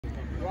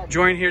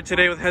Joined here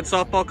today with head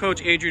softball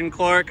coach Adrian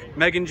Clark,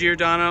 Megan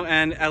Giordano,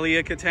 and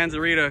Elia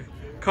Catanzarita.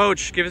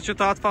 Coach, give us your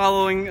thoughts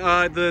following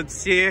the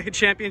CAA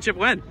championship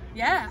win.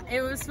 Yeah,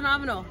 it was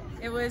phenomenal.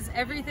 It was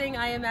everything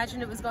I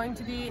imagined it was going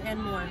to be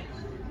and more.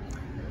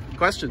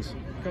 Questions?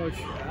 Coach,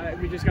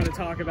 we just got to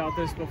talk about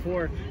this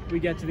before we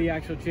get to the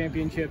actual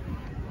championship.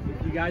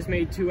 You guys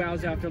made 2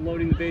 outs after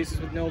loading the bases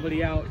with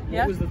nobody out.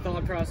 What was the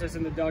thought process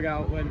in the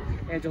dugout when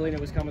Angelina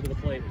was coming to the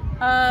plate?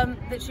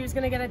 That she was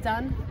going to get it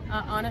done,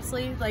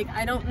 honestly. Like,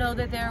 I don't know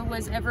that there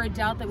was ever a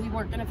doubt that we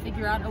weren't going to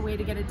figure out a way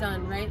to get it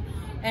done, right?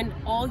 And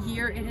all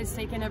year it has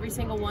taken every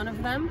single one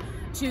of them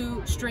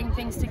to string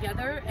things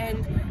together.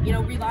 And, you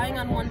know, relying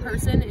on one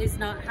person is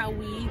not how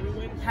we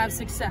have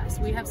success.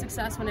 We have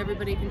success when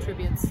everybody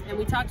contributes. And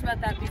we talked about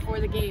that before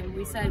the game.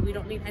 We said we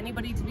don't need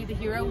anybody to be the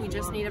hero. We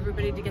just need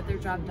everybody to get their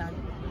job done.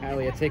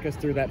 Alia, take us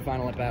through that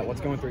final at bat. What's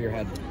going through your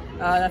head?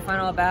 That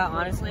final at bat,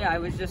 honestly, I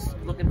was just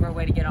looking for a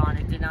way to get on.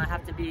 It didn't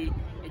have to be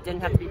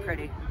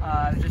pretty.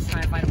 I was just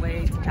trying to find a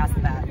way to pass the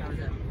bat. That was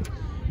it.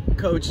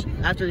 Coach,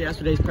 after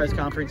yesterday's press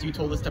conference, you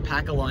told us to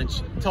pack a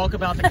lunch. Talk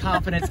about the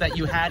confidence that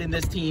you had in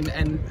this team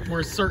and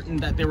were certain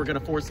that they were going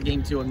to force the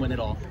game 2 and win it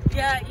all.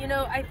 Yeah, you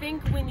know, I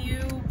think when you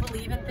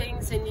believe in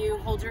things and you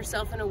hold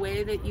yourself in a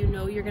way that you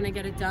know you're going to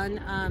get it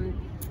done,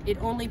 it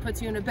only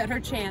puts you in a better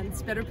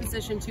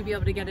position to be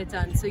able to get it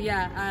done. So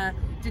yeah,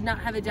 did not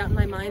have a doubt in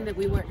my mind that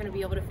we weren't going to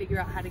be able to figure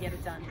out how to get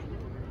it done.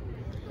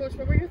 Coach,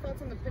 what were your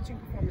thoughts on the pitching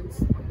performance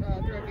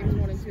throughout games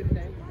 1 and 2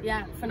 today?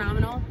 Yeah,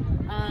 phenomenal.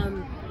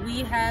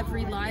 We have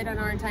relied on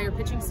our entire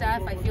pitching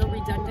staff. I feel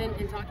redundant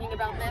in talking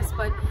about this,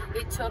 but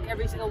it took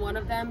every single one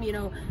of them. You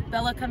know,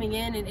 Bella coming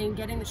in and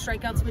getting the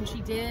strikeouts when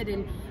she did,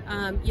 and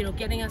you know,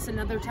 getting us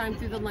another time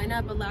through the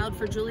lineup allowed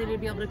for Julie to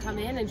be able to come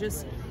in and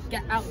just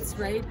get outs,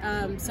 right?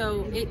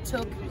 So it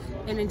took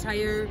an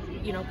entire,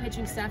 you know,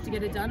 pitching staff to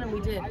get it done, and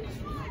we did.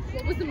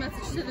 What was the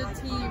message to the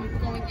team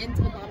going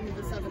into the bottom of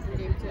the 7th in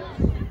game 2?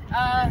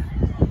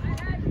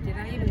 Did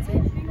I even say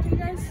anything to you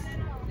guys?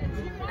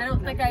 I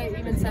don't think I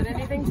even said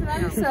anything to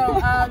them. So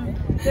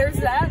there's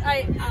that.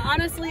 I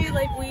honestly,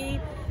 like,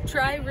 we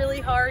try really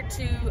hard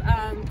to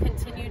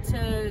continue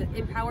to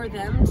empower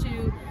them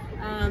to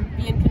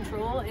be in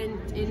control and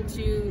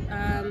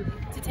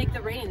to take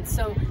the reins.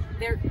 So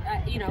they're,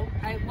 you know,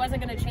 I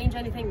wasn't going to change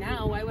anything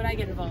now. Why would I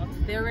get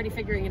involved? They're already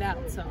figuring it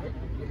out. So.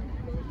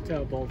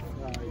 To both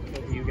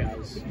of you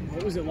guys,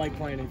 what was it like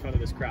playing in front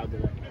of this crowd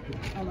today?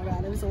 Oh my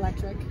God, it was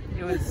electric.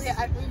 It was. Yeah,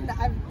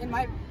 I've in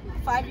my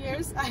 5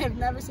 years, I have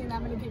never seen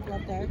that many people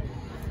up there.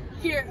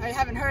 Here, I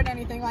haven't heard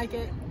anything like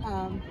it.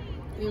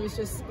 It was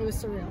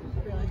surreal,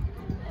 really.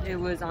 It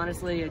was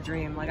honestly a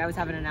dream. Like, I was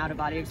having an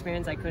out-of-body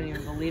experience. I couldn't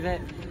even believe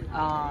it.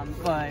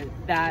 But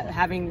that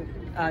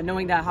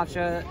knowing that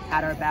Hofstra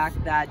had our back,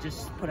 that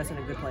just put us in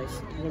a good place.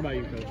 What about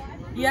you, Coach?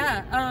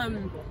 Yeah,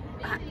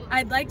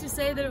 I'd like to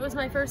say that it was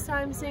my first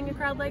time seeing a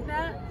crowd like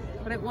that,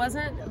 but it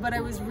wasn't. But I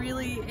was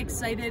really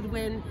excited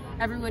when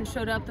everyone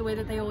showed up the way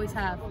that they always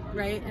have,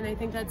 right? And I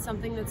think that's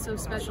something that's so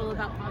special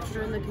about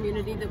Hofstra and the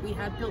community that we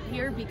have built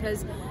here,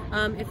 because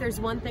if there's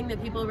one thing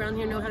that people around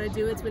here know how to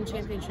do, it's win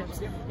championships,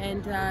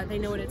 and they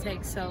know what it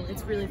takes, so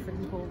it's really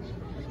freaking cool.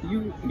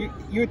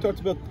 You had talked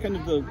about kind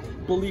of the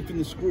belief in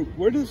this group.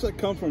 Where does that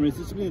come from? Is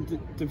it something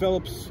that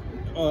develops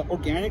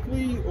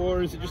organically,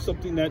 or is it just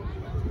something that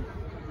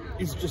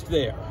is just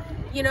there?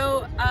 You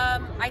know,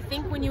 I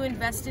think when you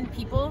invest in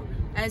people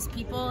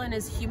and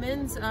as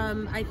humans,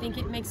 I think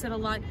it makes it a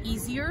lot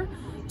easier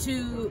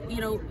to,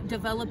 you know,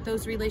 develop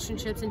those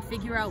relationships and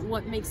figure out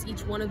what makes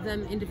each one of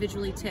them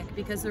individually tick,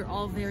 because they're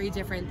all very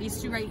different.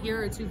 These two right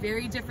here are two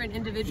very different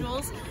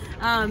individuals,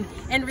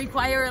 and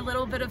require a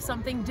little bit of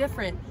something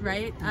different,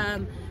 right?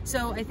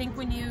 So I think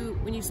when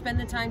you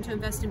spend the time to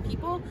invest in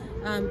people,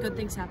 good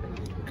things happen.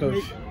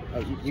 Coach,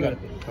 you got it.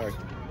 Sorry.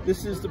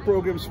 This is the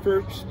program's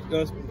first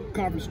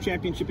conference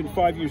championship in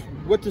 5 years.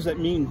 What does that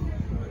mean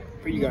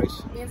for you guys?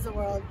 It means the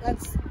world.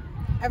 That's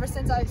ever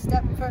since I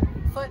stepped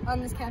foot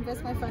on this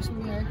campus my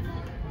freshman year.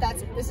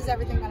 This is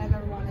everything that I've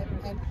ever wanted.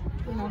 And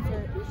you know,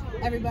 for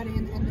everybody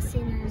and the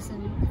seniors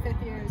and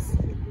 5th years,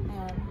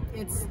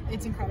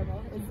 it's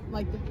incredible. It's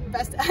like the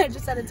best. I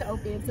just said it to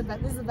Opie. It's the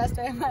best. This is the best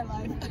day of my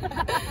life.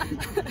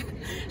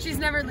 She's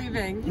never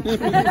leaving.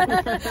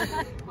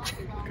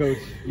 Coach,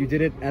 you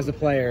did it as a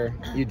player.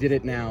 You did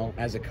it now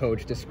as a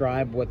coach.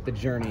 Describe what the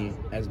journey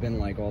has been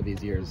like all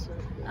these years.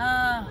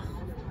 Oh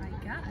my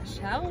gosh,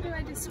 how do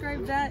I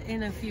describe that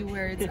in a few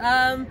words?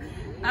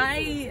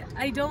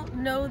 I don't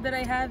know that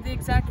I have the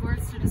exact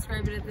words to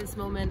describe it at this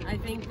moment. I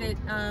think that,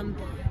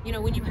 you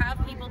know, when you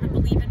have people that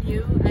believe in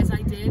you, as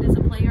I did as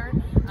a player,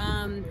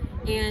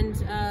 and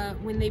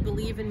when they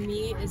believe in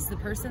me as the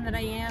person that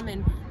I am,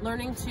 and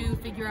learning to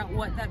figure out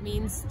what that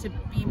means to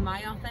be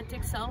my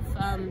authentic self,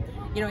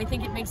 you know, I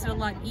think it makes it a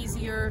lot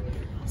easier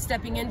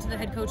stepping into the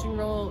head coaching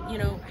role, you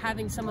know,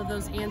 having some of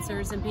those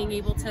answers and being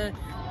able to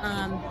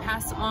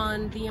pass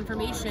on the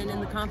information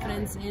and the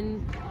confidence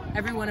in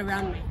everyone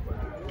around me.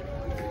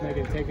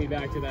 Megan, take me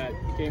back to that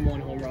Game 1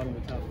 home run in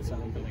the top of the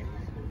 7th inning.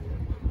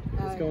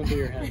 What's going through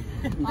your head?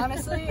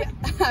 Honestly,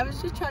 I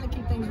was just trying to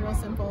keep things real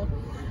simple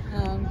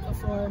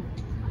before.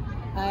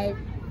 I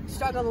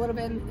struggled a little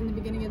bit in the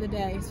beginning of the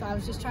day, so I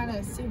was just trying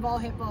to see ball,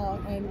 hit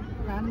ball, and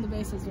rounding the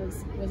bases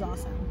was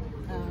awesome.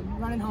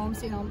 Running home,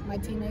 seeing all my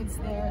teammates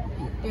there,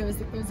 it was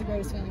the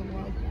greatest feeling in the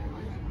world.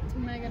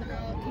 Megan,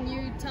 can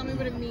you tell me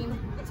what it means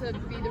to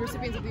be the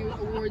recipients of the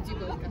awards you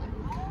both got?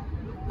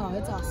 Oh,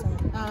 it's awesome.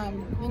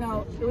 You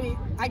know,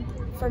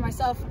 for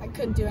myself, I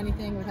couldn't do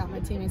anything without my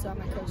teammates, without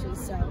my coaches.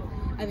 So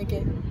I think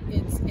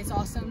it's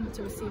awesome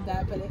to receive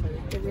that, but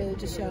it really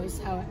just shows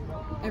how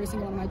every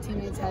single one of my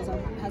teammates has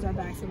our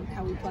backs and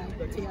how we play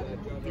together.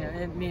 Yeah,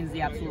 it means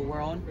the absolute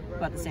world,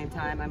 but at the same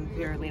time, I'm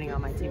here leaning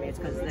on my teammates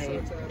because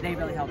they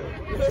really helped me.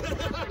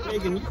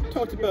 Megan, you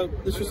talked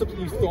about this was something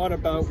you thought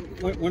about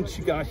once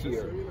you got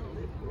here.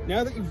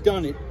 Now that you've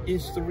done it,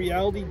 is the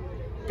reality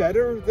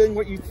better than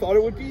what you thought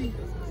it would be?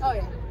 Oh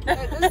yeah,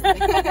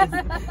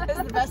 this is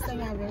the best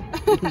thing ever.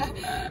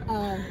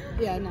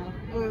 Yeah, no,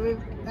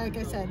 like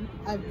I said,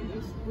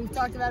 we've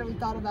talked about it, we've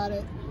thought about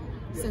it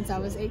since I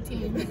was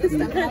 18,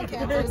 stepping on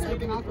campus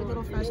like an awkward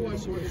little freshman.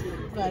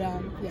 But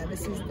yeah,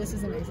 this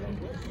is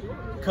amazing.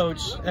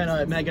 Coach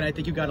and Megan, I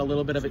think you got a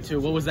little bit of it too.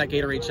 What was that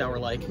Gatorade shower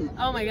like?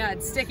 Oh my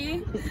God,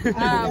 sticky,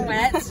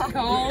 wet,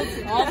 cold,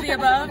 all of the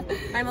above.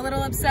 I'm a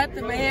little upset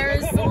that my hair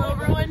is a little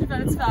ruined, but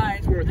it's fine.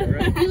 It's worth it,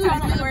 right? It's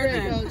totally worth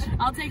it.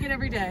 I'll take it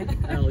every day.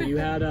 Elle, you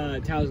had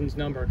Towson's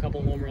number, a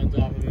couple home runs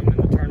off of him in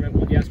the tournament,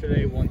 one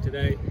yesterday, one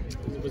today.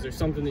 Was there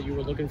something that you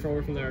were looking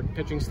for from their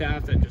pitching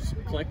staff that just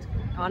clicked?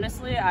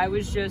 Honestly, I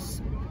was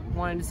just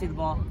wanting to see the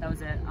ball. That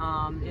was it.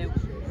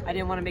 I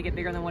didn't want to make it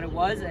bigger than what it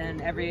was,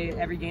 and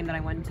every game that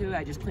I went into,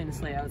 I just cleaned the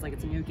slate. I was like,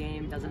 it's a new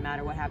game. Doesn't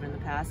matter what happened in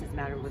the past. It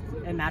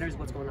matters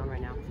what's going on right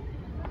now.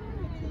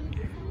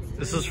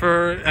 This is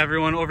for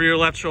everyone. Over your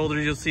left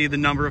shoulder, you'll see the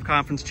number of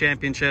conference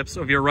championships.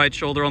 Over your right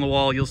shoulder on the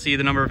wall, you'll see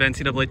the number of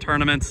NCAA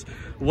tournaments.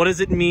 What does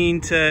it mean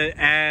to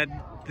add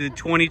the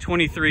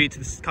 2023 to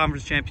the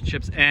conference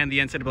championships and the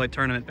NCAA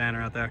tournament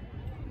banner out there?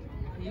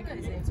 You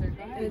guys answered.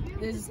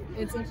 It's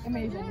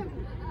amazing.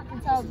 You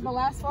can tell the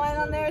last line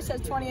on there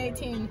says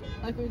 2018,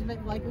 like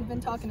we've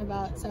been talking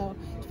about. So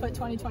to put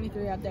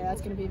 2023 up there,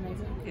 that's going to be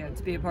amazing. Yeah,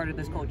 to be a part of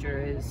this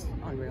culture is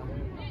unreal.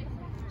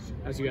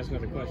 As you ask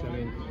another question, I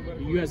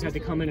mean, you guys had to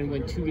come in and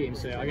win 2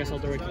 games today. I guess I'll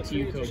direct it to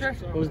you, Coach. Sure.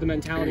 What was the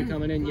mentality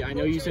coming in? Yeah, I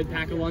know you said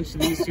pack a lunch to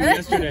these 2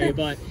 yesterday,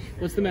 but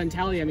what's the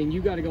mentality? I mean,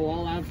 you got to go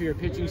all out for your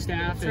pitching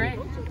staff. That's and,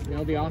 right. You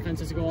know, the offense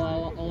has to go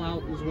all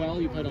out as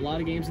well. You played a lot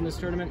of games in this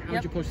tournament. How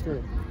did you push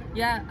through?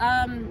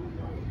 Yeah,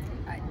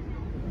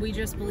 we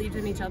just believed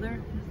in each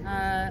other.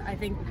 I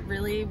think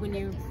really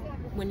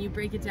when you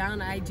break it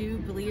down, I do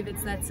believe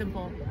it's that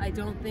simple. I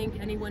don't think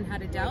anyone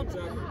had a doubt.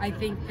 I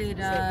think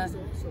that,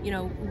 you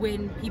know,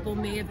 when people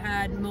may have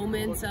had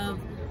moments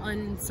of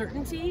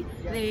uncertainty,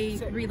 they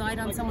relied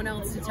on someone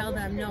else to tell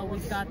them, no,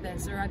 we've got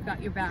this, or I've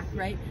got your back,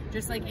 right?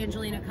 Just like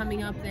Angelina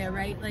coming up there,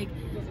 right? Like,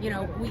 you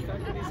know,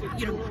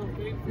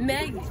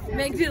 Meg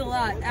did a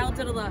lot, Al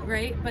did a lot,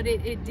 right? But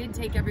it did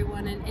take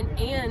everyone, and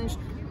Ange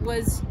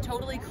was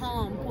totally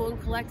calm, cool,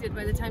 and collected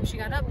by the time she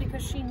got up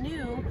because she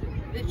knew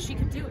that she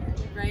could do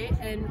it, right?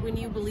 And when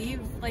you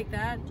believe like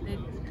that,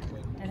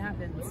 it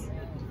happens.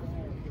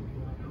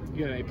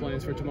 You got any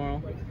plans for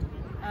tomorrow?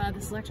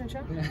 The selection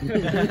show?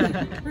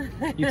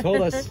 You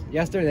told us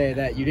yesterday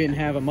that you didn't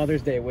have a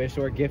Mother's Day wish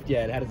or gift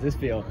yet. How does this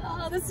feel?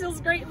 Oh, this feels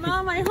great,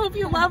 Mom. I hope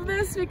you love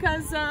this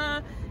because,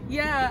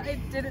 yeah, I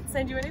didn't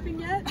send you anything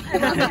yet. I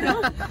love you.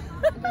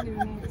 I didn't even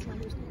know it's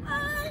Mother's Day.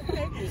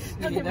 Okay.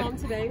 I'll give Mom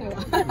today.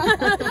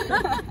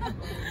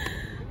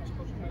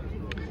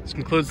 This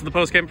concludes the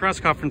post-game press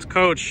conference.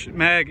 Coach,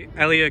 Meg,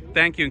 Elliot,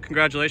 thank you and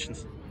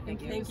congratulations.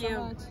 Thank you. Thank so you.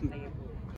 much. Thank you.